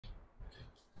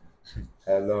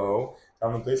Hello.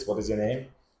 Tell me please, what is your name?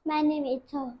 My name is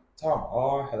Tom. Tom.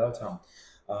 Oh, hello, Tom.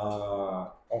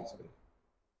 Sorry.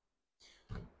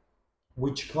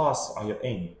 Which class are you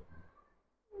in?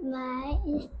 My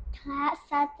is class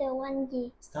started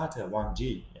 1G. Starter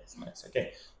 1G. Yes, nice.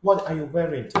 Okay. What are you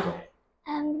wearing today?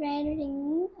 I'm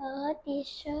wearing a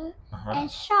t-shirt Uh-huh. and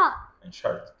short. And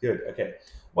shirt. Good. Okay.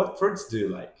 What fruits do you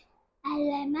like? I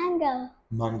like mango.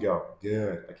 Mango.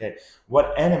 Good. Okay.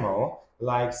 What animal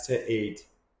likes to eat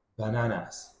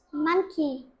bananas?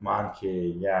 Monkey.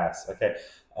 Monkey. Yes. Okay.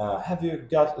 Have you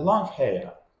got long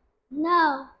hair?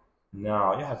 No.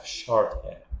 No, you have short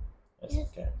hair. Yes, Yes.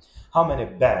 okay. How many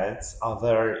beds are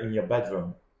there in your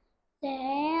bedroom?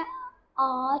 There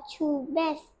are two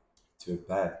beds. Two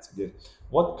beds. Good.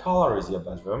 What color is your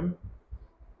bedroom?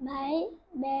 My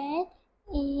bed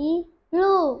is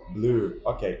blue. Blue.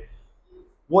 Okay.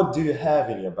 What do you have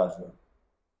in your bedroom?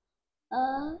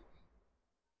 A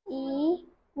is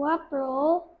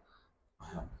wardrobe.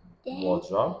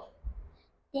 Wardrobe.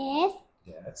 Desk,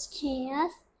 Yes.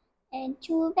 chairs, and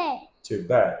two beds. Two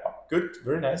bed. Oh, good.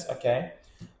 Very nice. Okay.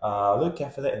 Look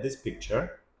carefully at this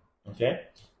picture. Okay.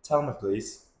 Tell me,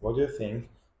 please, what do you think?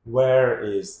 Where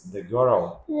is the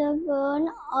girl? The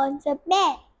girl on the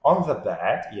bed. On the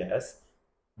bed, yes.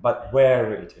 But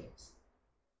where it is?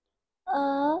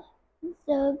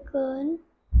 The girl.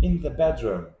 In the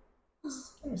bedroom.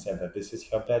 Can we say that this is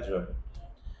her bedroom?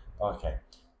 Okay.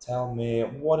 Tell me,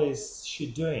 what is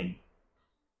she doing?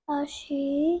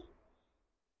 She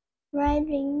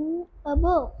writing a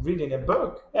book. Reading a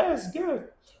book. Yes, good.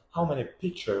 How many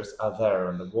pictures are there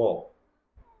on the wall?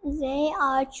 There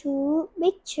are two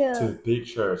pictures. Two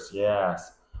pictures,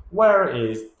 yes. Where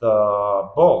is the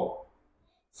bowl?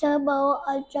 The bowl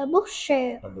on the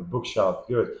bookshelf. On the bookshelf,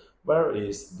 good. Where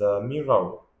is the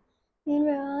mirror?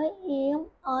 Mirror is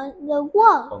on the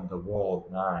wall. On the wall,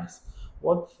 nice.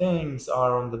 What things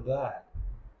are on the bed?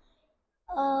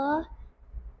 A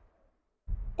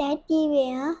teddy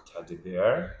bear, Teddy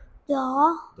bear,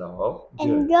 doll, doll,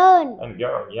 and good. girl. And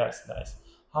girl, yes, nice.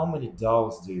 How many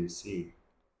dolls do you see?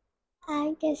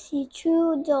 I can see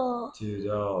two dolls. Two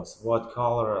dolls. What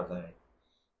color are they?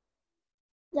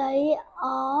 They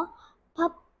are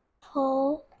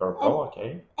purple Purple,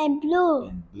 okay. and blue.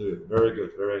 And blue. Very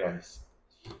good, very nice.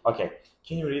 Okay,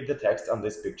 can you read the text on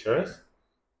these pictures?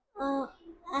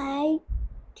 I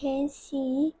can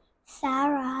see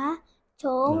Sarah,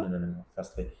 Tom. No.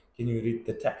 Firstly, can you read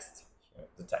the text? Here,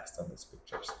 the text on these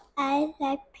pictures. I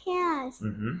like pears.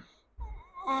 Mm-hmm.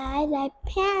 I like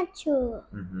pear too.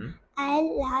 Mm-hmm. I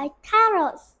like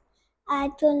carrots. I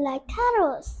don't like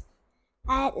carrots.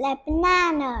 I like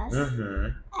bananas. Mm-hmm.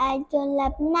 I don't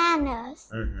like bananas.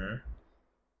 Mm-hmm.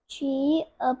 Tree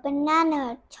a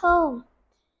banana, Tom.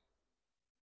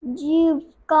 You've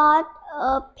got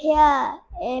a pear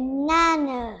and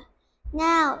banana.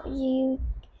 Now you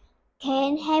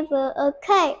can have a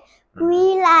cake.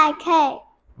 We like cake.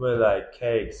 We like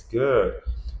cakes. Good.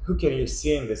 Who can you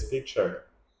see in this picture?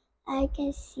 I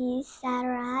can see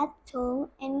Sarah, Tom,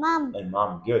 and Mom. And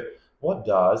mom. Good. What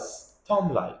does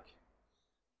Tom like?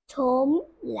 Tom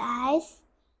likes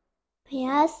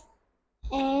pears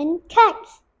and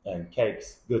cakes. And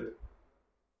cakes. Good.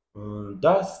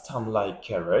 Does Tom like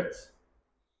carrots?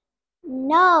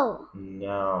 No,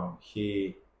 No,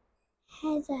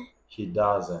 hasn't. he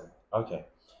doesn't. Okay.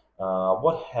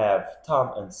 What have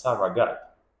Tom and Sarah got?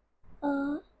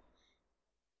 Uh,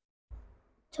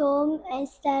 Tom and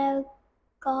Sarah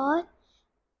got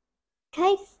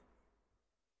cakes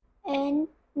and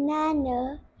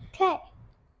banana cake.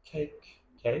 Cakes,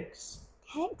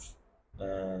 Cakes,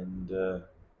 and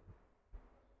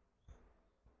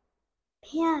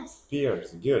pears.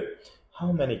 pears. Good.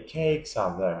 How many cakes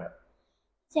are there?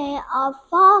 There are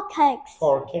four cakes.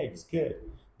 Four cakes. Good.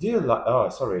 Do you like? Oh,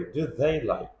 sorry. Do they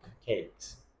like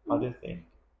cakes? How do you think?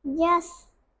 Yes,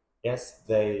 Yes,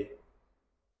 they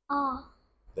are.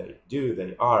 do.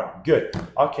 They are good.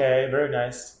 Okay, very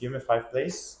nice. Give me five,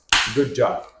 please. Good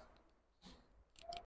job.